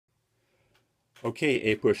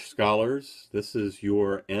Okay, APUSH scholars, this is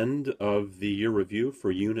your end of the year review for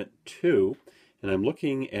Unit 2, and I'm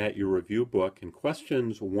looking at your review book, and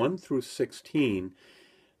questions 1 through 16,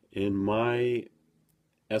 in my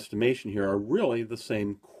estimation here, are really the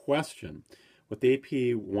same question. What the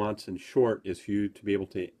AP wants, in short, is for you to be able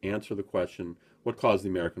to answer the question, what caused the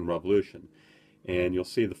American Revolution? And you'll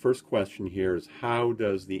see the first question here is, how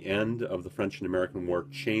does the end of the French and American War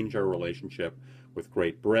change our relationship with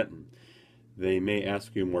Great Britain? They may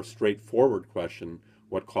ask you a more straightforward question,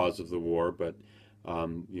 what causes the war, but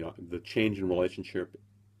the change in relationship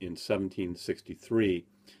in 1763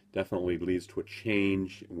 definitely leads to a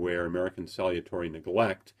change where American salutary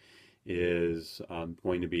neglect is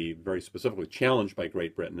going to be very specifically challenged by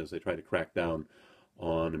Great Britain as they try to crack down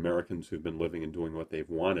on Americans who've been living and doing what they've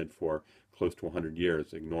wanted for close to 100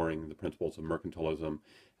 years, ignoring the principles of mercantilism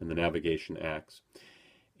and the Navigation Acts.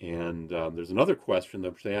 And there's another question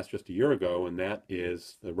that they asked just a year ago, and that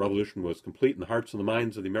is, the revolution was complete in the hearts and the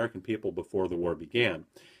minds of the American people before the war began.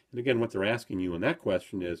 And again, what they're asking you in that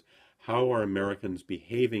question is, how are Americans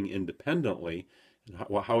behaving independently? And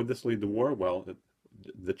how would this lead to war? Well,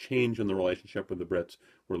 the change in the relationship with the Brits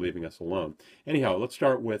were leaving us alone. Anyhow, let's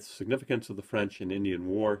start with significance of the French and Indian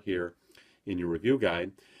War here in your review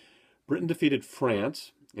guide. Britain defeated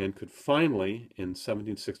France and could finally, in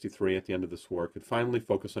 1763, at the end of this war, could finally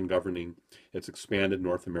focus on governing its expanded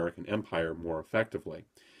North American empire more effectively.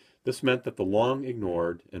 This meant that the long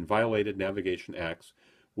ignored and violated Navigation Acts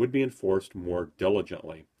would be enforced more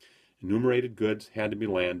diligently. Enumerated goods had to be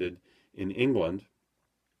landed in England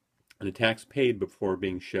and a tax paid before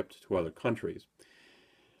being shipped to other countries.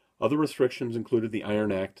 Other restrictions included the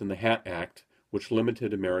Iron Act and the Hat Act, which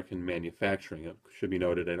limited American manufacturing. It should be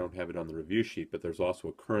noted, I don't have it on the review sheet, but there's also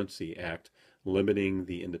a Currency Act limiting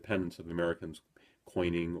the independence of Americans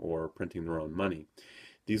coining or printing their own money.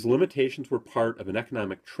 These limitations were part of an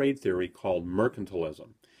economic trade theory called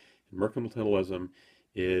mercantilism. And mercantilism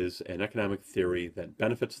is an economic theory that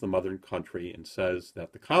benefits the mother country and says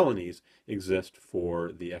that the colonies exist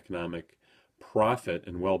for the economic profit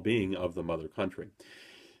and well-being of the mother country.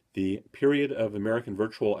 The period of American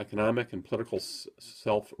virtual economic and political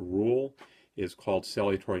self-rule is called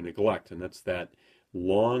salutary neglect, and that's that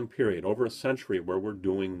long period, over a century, where we're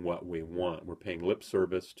doing what we want. We're paying lip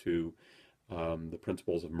service to the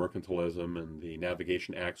principles of mercantilism and the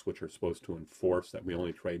Navigation Acts, which are supposed to enforce that we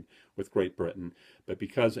only trade with Great Britain. But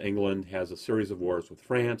because England has a series of wars with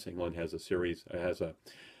France, England has a civil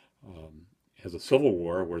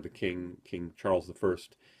war where the King Charles I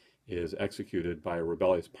is executed by a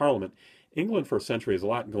rebellious parliament. England for a century has a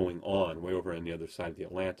lot going on way over on the other side of the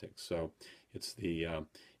Atlantic. So it's the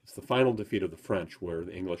final defeat of the French where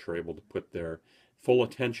the English are able to put their full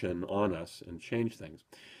attention on us and change things.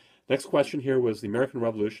 Next question here was, the American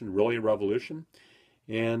Revolution really a revolution?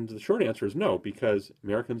 And the short answer is no, because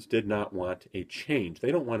Americans did not want a change.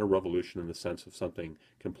 They don't want a revolution in the sense of something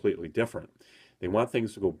completely different. They want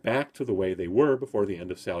things to go back to the way they were before the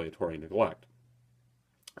end of salutary neglect.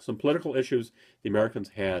 Some political issues the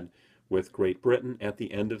Americans had with Great Britain at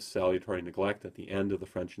the end of salutary neglect, at the end of the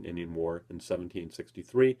French and Indian War in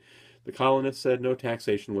 1763. The colonists said no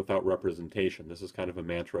taxation without representation. This is kind of a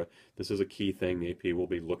mantra. This is a key thing. The AP will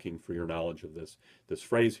be looking for your knowledge of this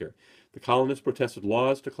phrase here. The colonists protested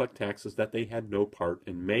laws to collect taxes that they had no part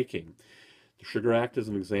in making. The Sugar Act is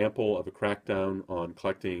an example of a crackdown on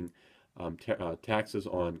collecting taxes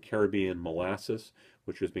on Caribbean molasses,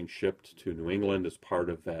 which was being shipped to New England as part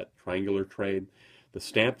of that triangular trade. The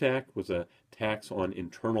Stamp Act was a tax on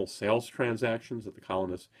internal sales transactions that the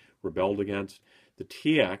colonists rebelled against. The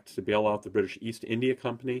Tea Act, to bail out the British East India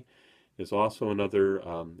Company, is also another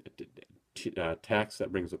tax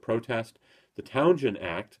that brings a protest. The Townshend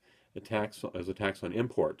Act, a tax on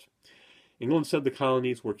imports. England said the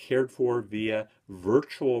colonies were cared for via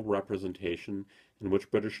virtual representation, in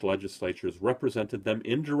which British legislatures represented them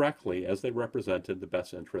indirectly as they represented the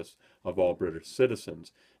best interests of all British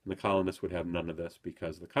citizens. And the colonists would have none of this,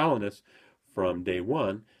 because the colonists, from day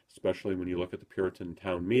one, especially when you look at the Puritan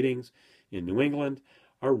town meetings in New England,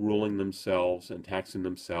 are ruling themselves and taxing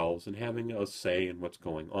themselves and having a say in what's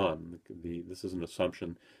going on. This is an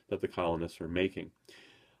assumption that the colonists are making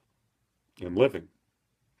and living.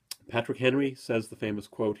 Patrick Henry says the famous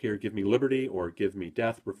quote here, "Give me liberty or give me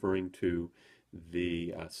death," referring to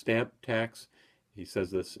the stamp tax. He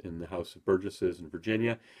says this in the House of Burgesses in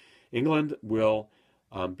Virginia. England will,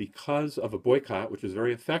 because of a boycott, which is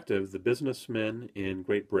very effective, the businessmen in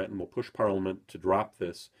Great Britain will push Parliament to drop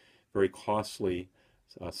this very costly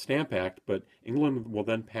Stamp Act, but England will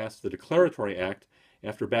then pass the Declaratory Act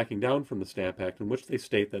after backing down from the Stamp Act, in which they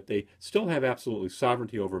state that they still have absolutely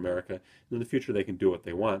sovereignty over America, and in the future they can do what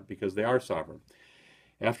they want because they are sovereign.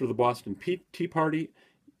 After the Boston Tea Party,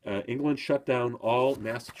 England shut down all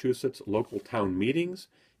Massachusetts local town meetings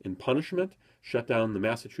in punishment, shut down the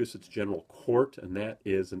Massachusetts General Court, and that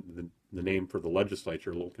is the name for the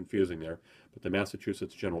legislature, a little confusing there, but the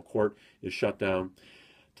Massachusetts General Court is shut down.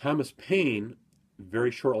 Thomas Paine,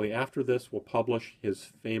 very shortly after this, will publish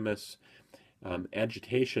his famous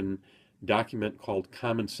agitation document called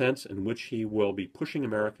Common Sense, in which he will be pushing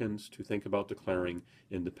Americans to think about declaring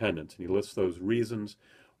independence. And he lists those reasons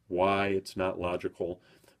why it's not logical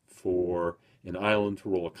for an island to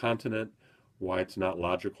rule a continent, why it's not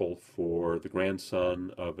logical for the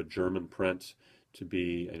grandson of a German prince to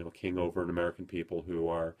be king over an American people who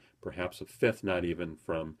are perhaps a fifth, not even,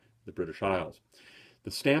 from the British Isles.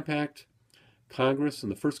 The Stamp Act, Congress,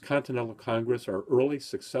 and the First Continental Congress are early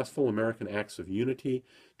successful American acts of unity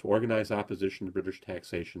to organize opposition to British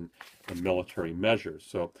taxation and military measures.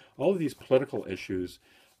 So all of these political issues,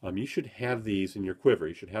 you should have these in your quiver.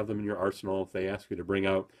 You should have them in your arsenal. If they ask you to bring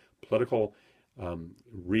out political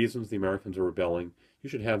reasons the Americans are rebelling, you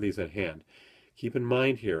should have these at hand. Keep in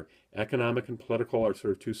mind here, economic and political are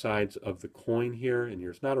sort of two sides of the coin here, and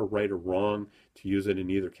there's not a right or wrong to use it in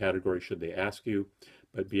either category should they ask you,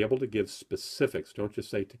 but be able to give specifics. Don't just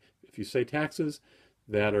say, if you say taxes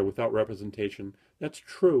that are without representation, that's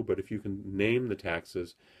true, but if you can name the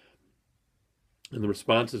taxes and the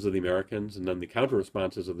responses of the Americans and then the counter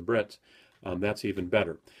responses of the Brits, that's even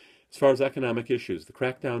better. As far as economic issues, the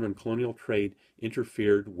crackdown on colonial trade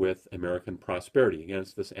interfered with American prosperity. Again,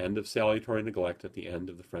 it's this end of salutary neglect at the end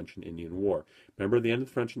of the French and Indian War. Remember, at the end of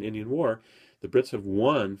the French and Indian War, the Brits have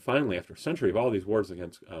won, finally, after a century of all these wars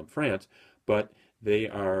against France, but they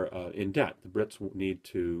are in debt. The Brits need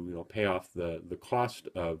to pay off the cost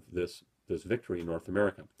of this victory in North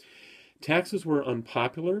America. Taxes were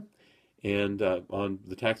unpopular, and on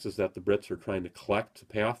the taxes that the Brits are trying to collect to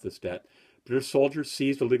pay off this debt, British soldiers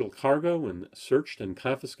seized illegal cargo and searched and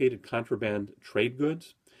confiscated contraband trade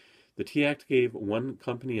goods. The Tea Act gave one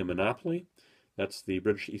company a monopoly. That's the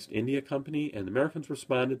British East India Company, and Americans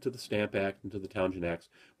responded to the Stamp Act and to the Townshend Acts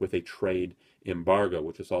with a trade embargo,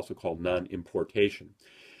 which is also called non-importation.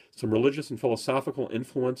 Some religious and philosophical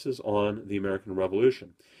influences on the American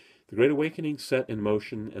Revolution. The Great Awakening set in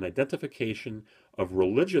motion an identification of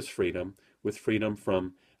religious freedom with freedom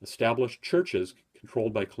from established churches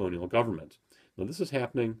controlled by colonial governments. Now, this is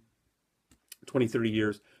happening 20, 30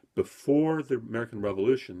 years before the American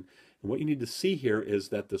Revolution. And what you need to see here is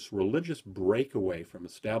that this religious breakaway from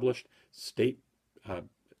established state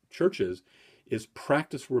churches is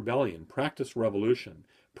practice rebellion, practice revolution,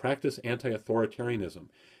 practice anti-authoritarianism.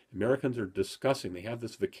 Americans are discussing, they have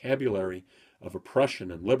this vocabulary of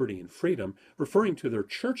oppression and liberty and freedom referring to their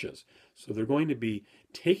churches. So they're going to be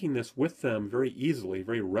taking this with them very easily,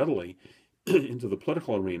 very readily into the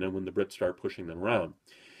political arena when the Brits start pushing them around.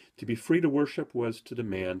 To be free to worship was to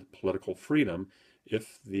demand political freedom.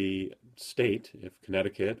 If the state, if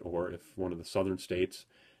Connecticut, or if one of the southern states,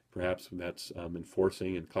 perhaps that's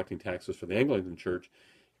enforcing and collecting taxes for the Anglican Church,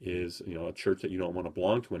 is a church that you don't want to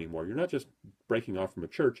belong to anymore, you're not just breaking off from a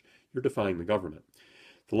church, you're defying the government.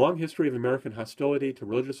 The long history of American hostility to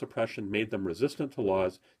religious oppression made them resistant to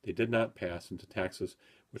laws they did not pass and to taxes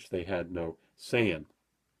which they had no say in.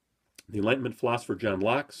 The Enlightenment philosopher John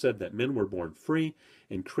Locke said that men were born free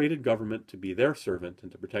and created government to be their servant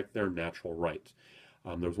and to protect their natural rights.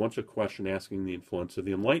 There was once a question asking the influence of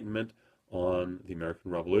the Enlightenment on the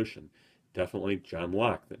American Revolution. Definitely John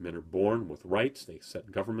Locke, that men are born with rights. They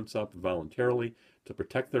set governments up voluntarily to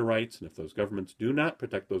protect their rights, and if those governments do not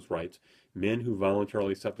protect those rights, men who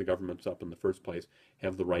voluntarily set the governments up in the first place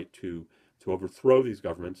have the right to overthrow these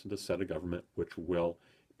governments and to set a government which will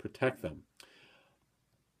protect them.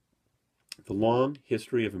 The long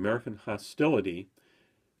history of American hostility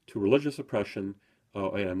to religious oppression.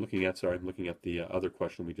 Oh, and I'm looking at the other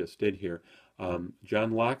question we just did here.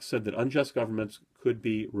 John Locke said that unjust governments could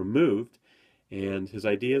be removed, and his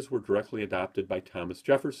ideas were directly adopted by Thomas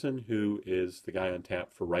Jefferson, who is the guy on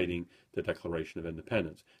tap for writing the Declaration of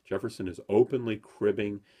Independence. Jefferson is openly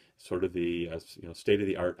cribbing sort of the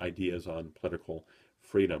state-of-the-art ideas on political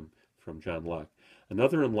freedom from John Locke.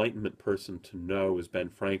 Another Enlightenment person to know is Ben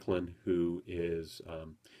Franklin, who is,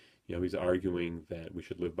 he's arguing that we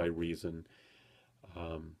should live by reason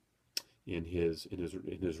in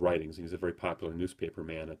his writings. He's a very popular newspaper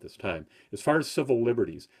man at this time. As far as civil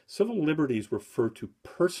liberties refer to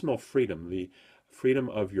personal freedom, the freedom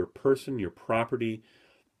of your person, your property,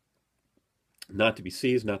 not to be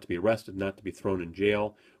seized, not to be arrested, not to be thrown in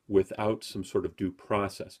jail without some sort of due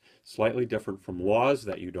process. Slightly different from laws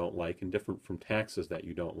that you don't like and different from taxes that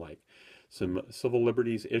you don't like. Some civil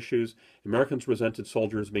liberties issues. Americans resented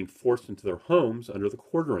soldiers being forced into their homes under the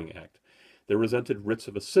Quartering Act. They resented writs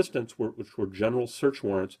of assistance, which were general search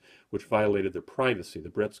warrants, which violated their privacy. The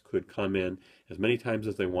Brits could come in as many times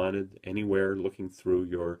as they wanted, anywhere, looking through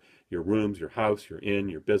your rooms, your house, your inn,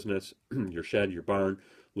 your business, your shed, your barn,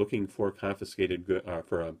 looking for contraband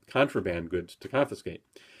goods to confiscate.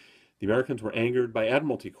 The Americans were angered by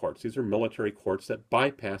admiralty courts. These are military courts that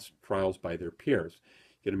bypass trials by their peers.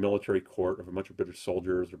 You get a military court of a bunch of British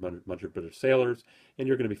soldiers or a bunch of British sailors, and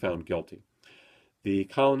you're going to be found guilty. The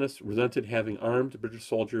colonists resented having armed British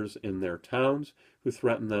soldiers in their towns who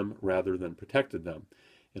threatened them rather than protected them.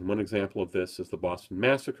 And one example of this is the Boston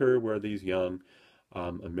Massacre, where these young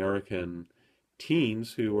American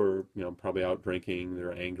teens who were, probably out drinking,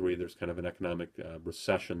 they're angry, there's kind of an economic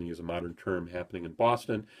recession, to use a modern term, happening in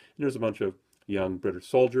Boston, and there's a bunch of young British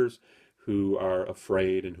soldiers who are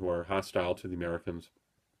afraid and who are hostile to the Americans,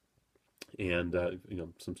 and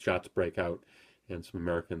some shots break out and some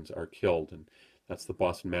Americans are killed, and that's the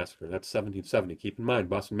Boston Massacre. That's 1770. Keep in mind,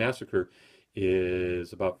 Boston Massacre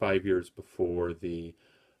is about 5 years before the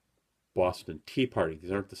Boston Tea Party.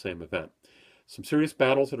 These aren't the same event. Some serious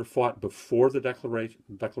battles that are fought before the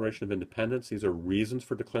Declaration of Independence. These are reasons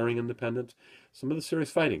for declaring independence. Some of the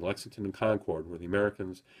serious fighting, Lexington and Concord, where the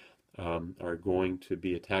Americans are going to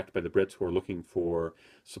be attacked by the Brits, who are looking for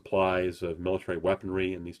supplies of military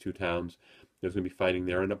weaponry in these two towns. There's going to be fighting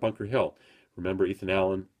there. And at Bunker Hill, remember Ethan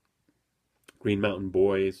Allen, Green Mountain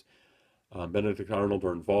Boys, Benedict Arnold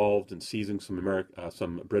are involved in seizing some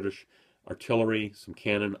British artillery, some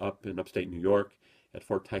cannon up in upstate New York at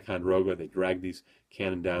Fort Ticonderoga. They drag these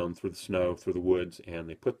cannon down through the snow, through the woods, and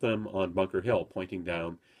they put them on Bunker Hill, pointing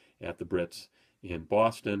down at the Brits in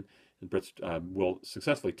Boston. The Brits will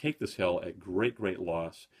successfully take this hill at great, great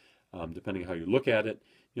loss, depending on how you look at it.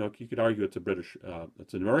 You could argue it's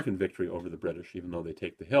it's an American victory over the British, even though they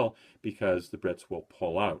take the hill, because the Brits will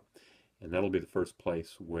pull out. And that'll be the first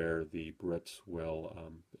place where the Brits will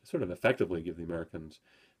sort of effectively give the Americans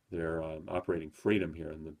their operating freedom here,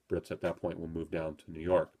 and the Brits at that point will move down to New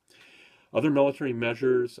York. Other military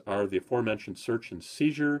measures are the aforementioned search and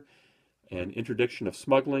seizure and interdiction of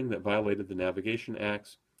smuggling that violated the Navigation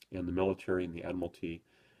Acts, and the military and the admiralty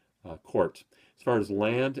courts. As far as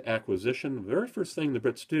land acquisition, the very first thing the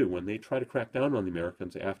Brits do when they try to crack down on the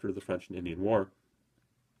Americans after the French and Indian War,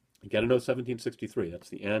 you got to know 1763. That's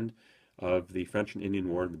the end of the French and Indian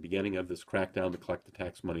War and the beginning of this crackdown to collect the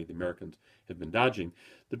tax money the Americans have been dodging.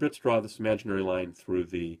 The Brits draw this imaginary line through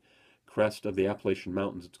the crest of the Appalachian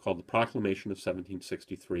Mountains. It's called the Proclamation of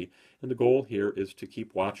 1763, and the goal here is to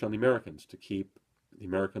keep watch on the Americans, to keep the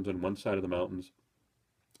Americans on one side of the mountains.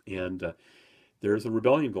 And there's a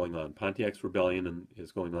rebellion going on. Pontiac's rebellion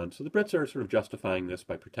is going on. So the Brits are sort of justifying this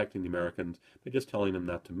by protecting the Americans, by just telling them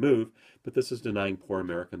not to move. But this is denying poor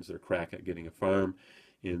Americans their crack at getting a farm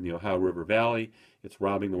in the Ohio River Valley. It's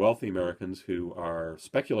robbing the wealthy Americans who are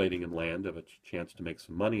speculating in land of a chance to make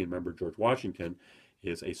some money. And remember, George Washington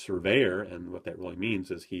is a surveyor, and what that really means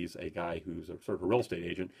is he's a guy who's a sort of a real estate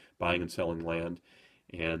agent, buying and selling land.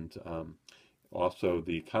 And also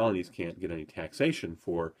the colonies can't get any taxation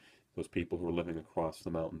for those people who are living across the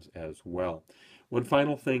mountains as well. One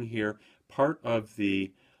final thing here, part of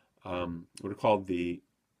the what are called the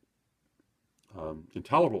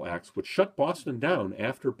Intolerable Acts, which shut Boston down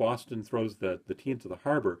after Boston throws the tea into the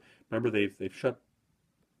harbor. Remember, they've shut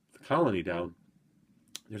the colony down.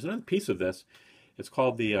 There's another piece of this. It's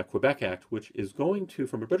called the Quebec Act, which is going to,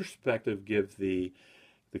 from a British perspective, give the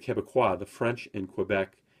Quebecois, the French in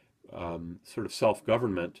Quebec, sort of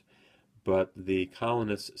self-government, but the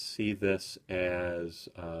colonists see this as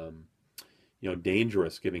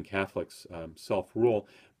dangerous, giving Catholics self-rule.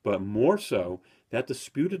 But more so, that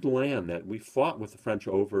disputed land that we fought with the French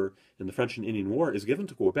over in the French and Indian War is given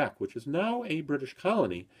to Quebec, which is now a British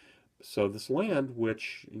colony. So this land,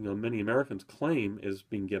 which many Americans claim, is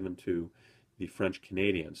being given to the French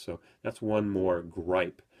Canadians. So that's one more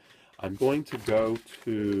gripe. I'm going to go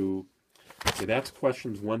to, okay, that's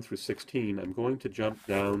questions 1 through 16. I'm going to jump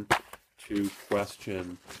down to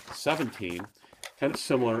question 17, kind of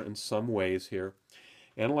similar in some ways here.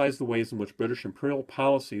 Analyze the ways in which British imperial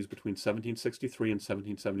policies between 1763 and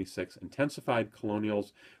 1776 intensified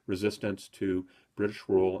colonials' resistance to British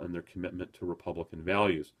rule and their commitment to Republican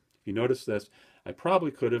values. If you notice this, I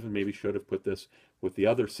probably could have and maybe should have put this with the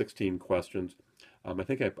other 16 questions. I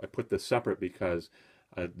think I put this separate because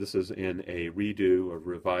this is in a redo or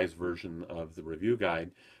revised version of the review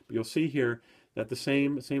guide. But you'll see here that this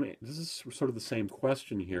is sort of the same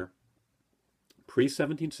question here.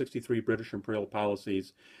 Pre-1763 British imperial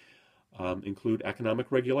policies include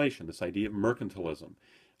economic regulation, this idea of mercantilism,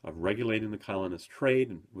 of regulating the colonist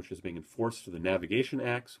trade, which is being enforced through the Navigation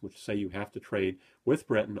Acts, which say you have to trade with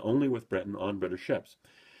Britain, only with Britain, on British ships.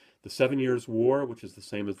 The 7 Years' War, which is the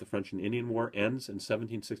same as the French and Indian War, ends in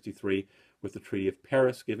 1763 with the Treaty of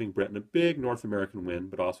Paris, giving Britain a big North American win,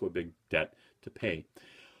 but also a big debt to pay.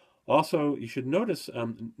 Also, you should note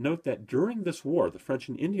that during this war, the French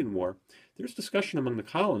and Indian War, there's discussion among the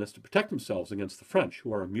colonists to protect themselves against the French,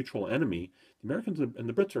 who are a mutual enemy. The Americans and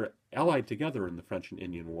the Brits are allied together in the French and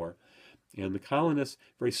Indian War. And the colonists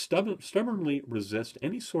very stubbornly resist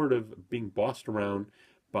any sort of being bossed around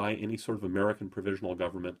by any sort of American provisional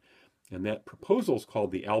government. And that proposal is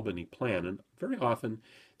called the Albany Plan. And very often,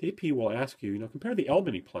 the AP will ask you, compare the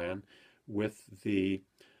Albany Plan with the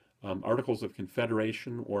Articles of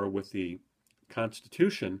Confederation or with the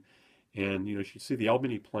Constitution. And, you see the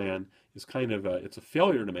Albany Plan is kind of it's a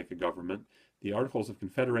failure to make a government. The Articles of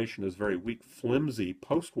Confederation is very weak, flimsy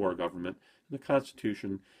post-war government. And the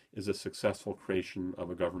Constitution is a successful creation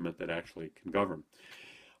of a government that actually can govern.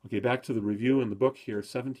 Okay, back to the review in the book here,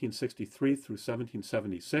 1763 through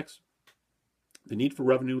 1776. The need for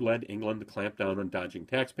revenue led England to clamp down on dodging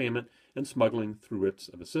tax payment and smuggling through writs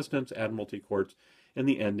of assistance, admiralty courts, and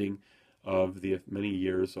the ending of the many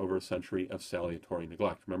years, over a century, of salutary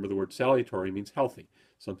neglect. Remember, the word salutary means healthy,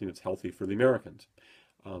 something that's healthy for the Americans.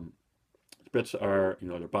 The Brits are,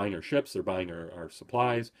 they're buying our ships, they're buying our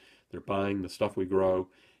supplies, they're buying the stuff we grow,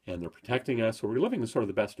 and they're protecting us. So we're living in sort of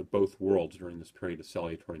the best of both worlds during this period of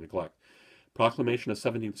salutary neglect. Proclamation of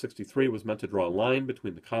 1763 was meant to draw a line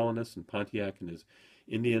between the colonists and Pontiac and his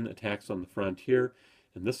Indian attacks on the frontier,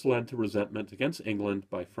 and this led to resentment against England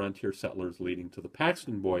by frontier settlers, leading to the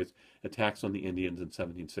Paxton Boys' attacks on the Indians in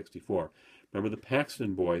 1764. Remember, the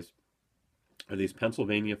Paxton Boys are these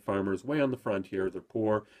Pennsylvania farmers way on the frontier. They're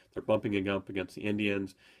poor, they're bumping up against the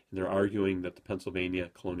Indians, and they're arguing that the Pennsylvania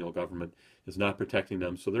colonial government is not protecting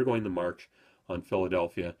them, so they're going to march on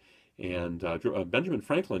Philadelphia. And Benjamin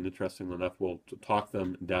Franklin, interestingly enough, will talk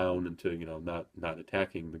them down into, not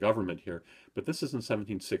attacking the government here. But this is in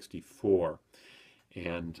 1764.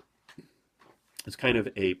 And it's kind of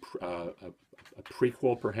a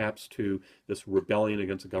prequel, perhaps, to this rebellion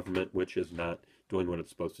against the government, which is not doing what it's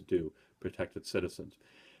supposed to do, protect its citizens.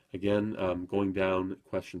 Again, going down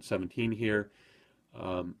question 17 here,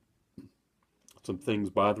 some things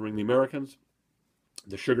bothering the Americans.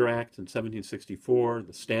 The Sugar Act in 1764,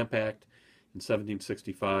 the Stamp Act in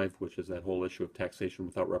 1765, which is that whole issue of taxation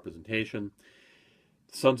without representation.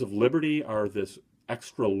 The Sons of Liberty are this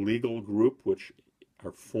extra legal group which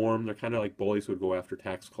are formed. They're kind of like bullies who would go after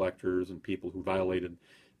tax collectors and people who violated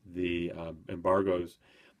the embargoes,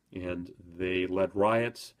 and they led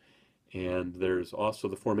riots. And there's also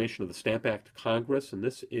the formation of the Stamp Act Congress, and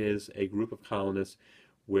this is a group of colonists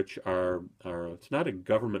which are it's not a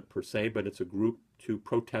government per se, but it's a group to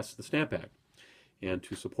protest the Stamp Act and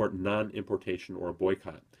to support non-importation or a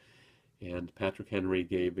boycott. And Patrick Henry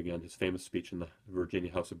gave, again, his famous speech in the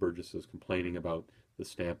Virginia House of Burgesses complaining about the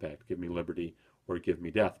Stamp Act, give me liberty or give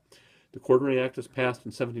me death. The Quarterly Act was passed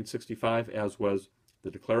in 1765, as was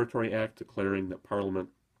the Declaratory Act, declaring that Parliament,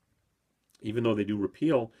 even though they do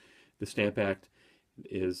repeal the Stamp Act,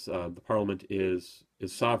 the Parliament is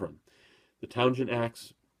sovereign. The Townshend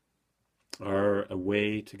Acts are a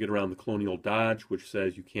way to get around the colonial dodge, which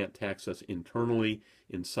says you can't tax us internally,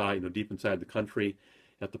 inside, deep inside the country,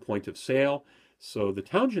 at the point of sale. So the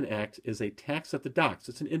Townshend Act is a tax at the docks.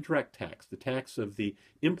 It's an indirect tax. The tax of the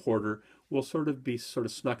importer will be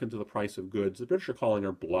snuck into the price of goods. The British are calling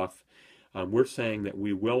our bluff. We're saying that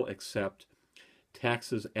we will accept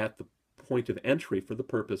taxes at the point of entry for the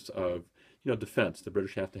purpose of, defense. The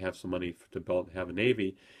British have to have some money to have a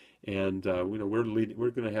navy. And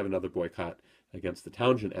we're going to have another boycott against the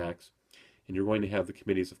Townshend Acts, and you're going to have the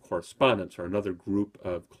Committees of Correspondence, or another group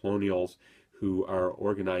of colonials who are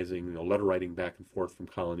organizing, letter writing back and forth from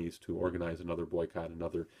colonies to organize another boycott,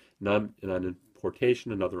 another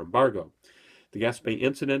non-importation, another embargo. The Gaspé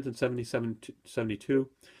Incident in 1772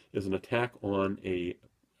 is an attack on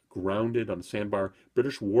grounded on a sandbar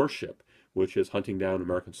British warship, which is hunting down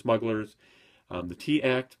American smugglers. The Tea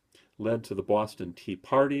Act led to the Boston Tea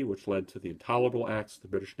Party, which led to the Intolerable Acts. The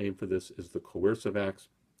British name for this is the Coercive Acts,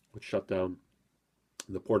 which shut down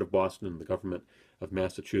the Port of Boston and the government of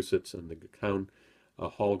Massachusetts and the town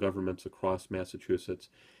hall governments across Massachusetts.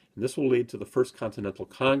 And this will lead to the First Continental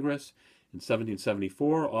Congress in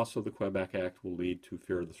 1774. Also, the Quebec Act will lead to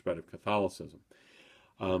fear of the spread of Catholicism.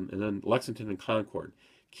 And then Lexington and Concord.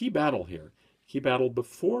 Key battle here. Key battle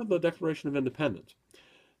before the Declaration of Independence.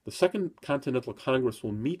 The Second Continental Congress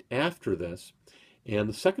will meet after this, and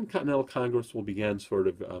the Second Continental Congress will begin sort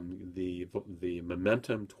of the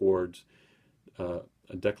momentum towards a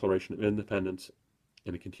Declaration of Independence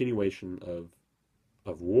and a continuation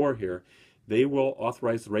of war here. They will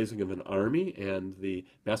authorize the raising of an army, and the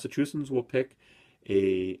Massachusetts will pick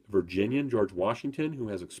a Virginian, George Washington, who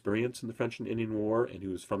has experience in the French and Indian War and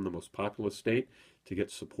who is from the most populous state, to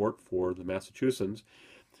get support for the Massachusetts.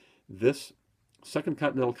 This Second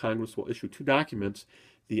Continental Congress will issue two documents.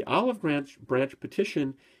 The Olive Branch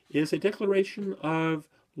Petition is a declaration of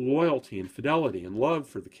loyalty and fidelity and love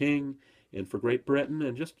for the king and for Great Britain,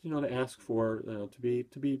 and just to ask for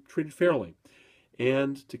to be treated fairly,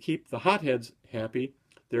 and to keep the hotheads happy.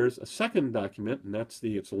 There's a second document, and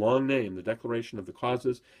it's a long name, the Declaration of the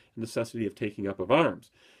Causes and Necessity of Taking Up of Arms,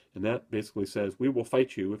 and that basically says we will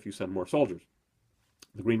fight you if you send more soldiers.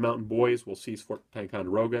 The Green Mountain Boys will seize Fort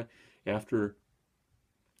Ticonderoga after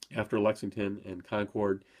Lexington and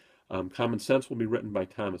Concord. Common Sense will be written by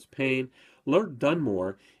Thomas Paine. Lord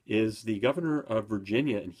Dunmore is the governor of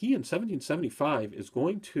Virginia, and he in 1775 is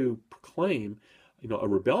going to proclaim a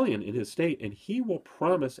rebellion in his state, and he will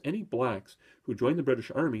promise any blacks who join the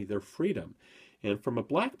British Army their freedom. And from a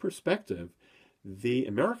black perspective, the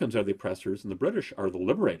Americans are the oppressors and the British are the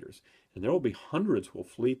liberators. And there will be hundreds who will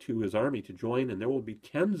flee to his army to join, and there will be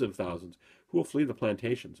tens of thousands who will flee the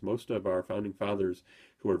plantations. Most of our founding fathers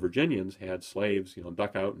who are Virginians had slaves,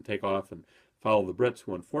 duck out and take off and follow the Brits,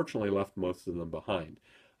 who unfortunately left most of them behind.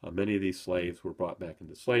 Many of these slaves were brought back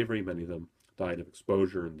into slavery. Many of them died of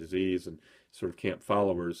exposure and disease, and sort of camp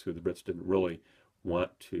followers who the Brits didn't really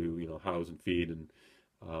want to, house and feed and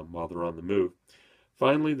while they're on the move.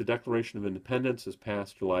 Finally, the Declaration of Independence is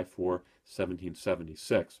passed July 4,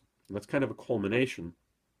 1776. And that's kind of a culmination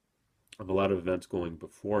of a lot of events going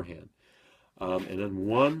beforehand. And then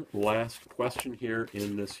one last question here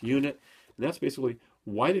in this unit, and that's basically,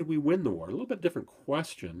 why did we win the war? A little bit different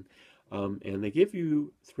question, and they give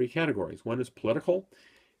you three categories. One is political,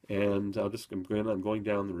 and I'm going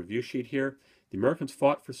down the review sheet here. The Americans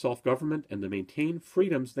fought for self-government and to maintain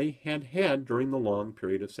freedoms they had during the long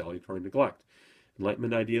period of salutary neglect.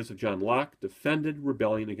 Enlightenment ideas of John Locke defended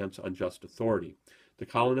rebellion against unjust authority. The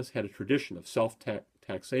colonists had a tradition of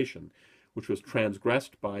self-taxation, which was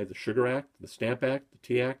transgressed by the Sugar Act, the Stamp Act, the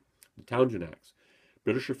Tea Act, the Townshend Acts.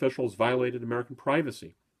 British officials violated American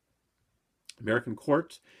privacy. American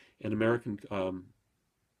courts and American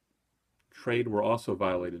trade were also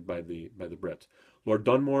violated by the Brits. Lord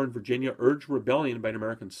Dunmore in Virginia urged rebellion by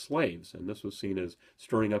American slaves, and this was seen as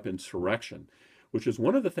stirring up insurrection, which is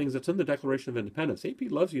one of the things that's in the Declaration of Independence. AP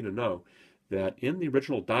loves you to know that in the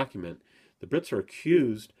original document, the Brits are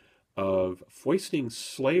accused of foisting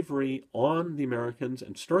slavery on the Americans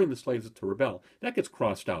and stirring the slaves to rebel. That gets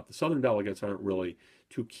crossed out. The Southern delegates aren't really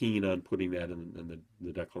too keen on putting that in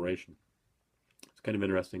the Declaration. It's kind of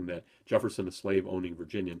interesting that Jefferson, a slave-owning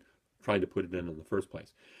Virginian, tried to put it in the first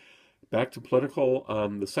place. Back to political,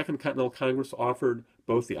 the Second Continental Congress offered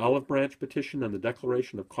both the Olive Branch Petition and the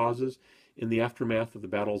Declaration of Causes in the aftermath of the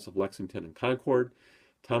battles of Lexington and Concord.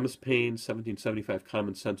 Thomas Paine's 1775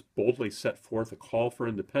 Common Sense boldly set forth a call for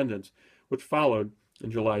independence, which followed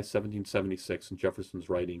in July 1776 in Jefferson's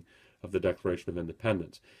writing of the Declaration of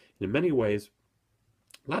Independence. And in many ways,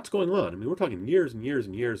 lots going on. I mean, we're talking years and years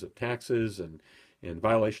and years of taxes and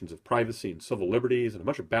violations of privacy and civil liberties and a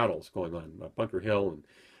bunch of battles going on, Bunker Hill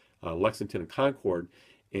and Lexington and Concord.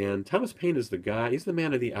 And Thomas Paine is the guy, he's the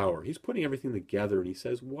man of the hour. He's putting everything together, and he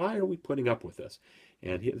says, why are we putting up with this?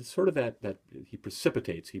 And it's sort of that he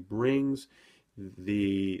precipitates, he brings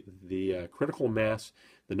the critical mass,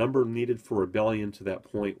 the number needed for rebellion to that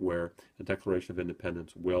point where the Declaration of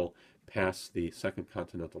Independence will pass the Second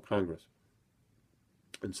Continental Congress.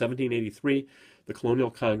 In 1783, the Colonial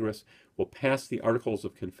Congress will pass the Articles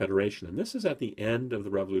of Confederation, and this is at the end of the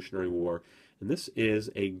Revolutionary War, and this is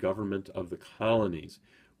a government of the colonies,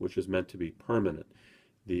 which is meant to be permanent.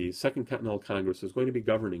 The Second Continental Congress is going to be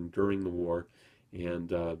governing during the war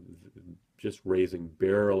and just raising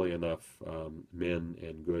barely enough men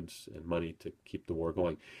and goods and money to keep the war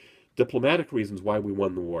going. Diplomatic reasons why we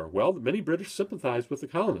won the war. Well, many British sympathized with the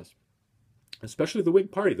colonists, especially the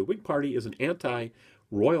Whig Party. The Whig Party is an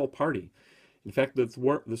anti-royal party. In fact, this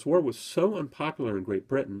war was so unpopular in Great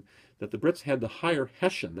Britain that the Brits had to hire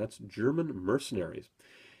Hessian, that's German mercenaries.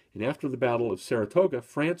 And after the Battle of Saratoga,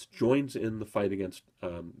 France joins in the fight against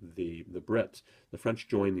the Brits. The French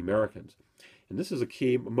join the Americans. And this is a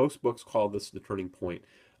key, most books call this the turning point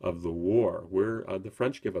of the war, where the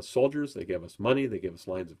French give us soldiers, they give us money, they give us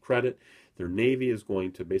lines of credit. Their navy is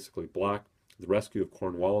going to basically block the rescue of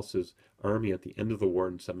Cornwallis's army at the end of the war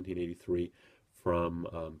in 1783 from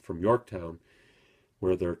Yorktown,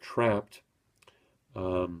 where they're trapped.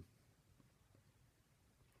 And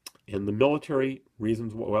the military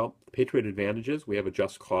reasons, well, Patriot advantages. We have a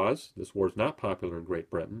just cause. This war is not popular in Great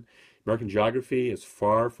Britain. American geography is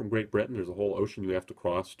far from Great Britain. There's a whole ocean you have to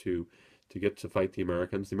cross to get to fight the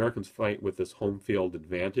Americans. The Americans fight with this home field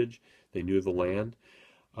advantage. They knew the land.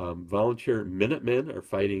 Volunteer Minutemen are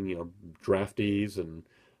fighting, draftees and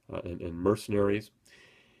mercenaries.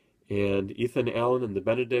 And Ethan Allen and the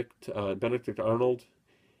Benedict Arnold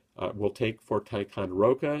will take Fort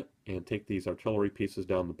Ticonderoga and take these artillery pieces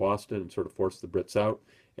down to Boston and sort of force the Brits out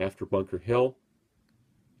after Bunker Hill.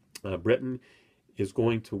 Britain is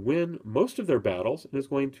going to win most of their battles and is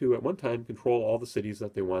going to, at one time, control all the cities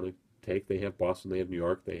that they want to take. They have Boston, they have New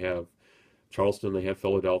York, they have Charleston, they have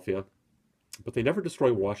Philadelphia. But they never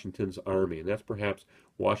destroy Washington's army, and that's perhaps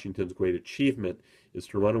Washington's great achievement, is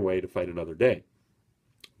to run away to fight another day.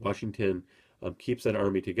 Washington keeps that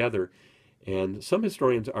army together, and some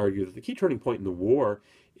historians argue that the key turning point in the war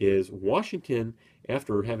is Washington,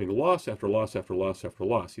 after having loss after loss after loss after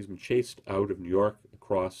loss, he's been chased out of New York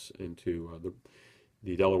across into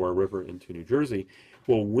the Delaware River into New Jersey,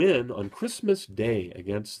 will win on Christmas Day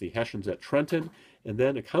against the Hessians at Trenton, and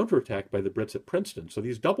then a counterattack by the Brits at Princeton. So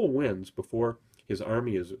these double wins before his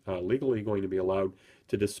army is legally going to be allowed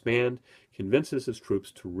to disband, convinces his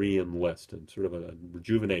troops to re-enlist, and sort of a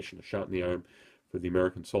rejuvenation, a shot in the arm for the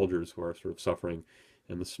American soldiers who are sort of suffering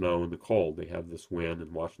in the snow and the cold. They have this win,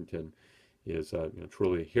 and Washington is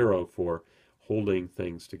truly a hero for holding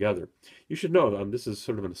things together. You should know, this is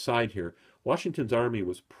sort of an aside here, Washington's army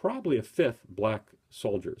was probably a fifth black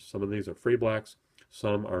soldiers. Some of these are free blacks,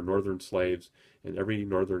 some are northern slaves, and every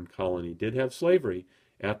northern colony did have slavery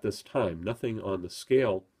at this time. Nothing on the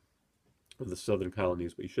scale of the southern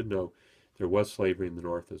colonies, but you should know there was slavery in the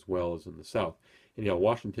north as well as in the south. And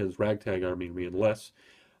Washington's ragtag army re-enlists.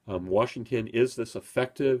 Washington is this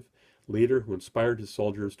effective leader who inspired his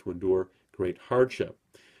soldiers to endure great hardship.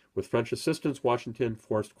 With French assistance, Washington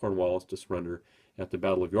forced Cornwallis to surrender at the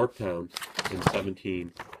Battle of Yorktown in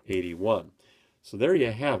 1781. So there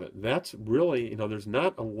you have it. That's really, there's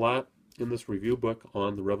not a lot in this review book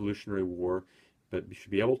on the Revolutionary War, but you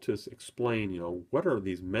should be able to explain, what are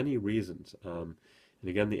these many reasons. And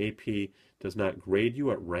again, the AP does not grade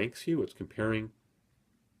you, it ranks you. It's comparing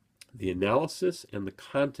the analysis and the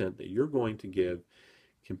content that you're going to give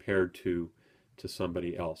compared to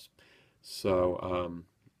somebody else. So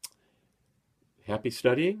happy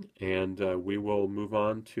studying, and we will move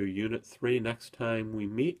on to Unit 3 next time we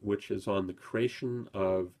meet, which is on the creation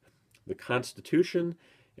of the Constitution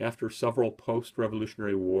after several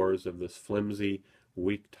post-Revolutionary wars of this flimsy,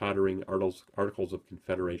 weak, tottering Articles of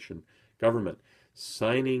Confederation government.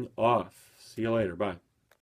 Signing off. See you later. Bye.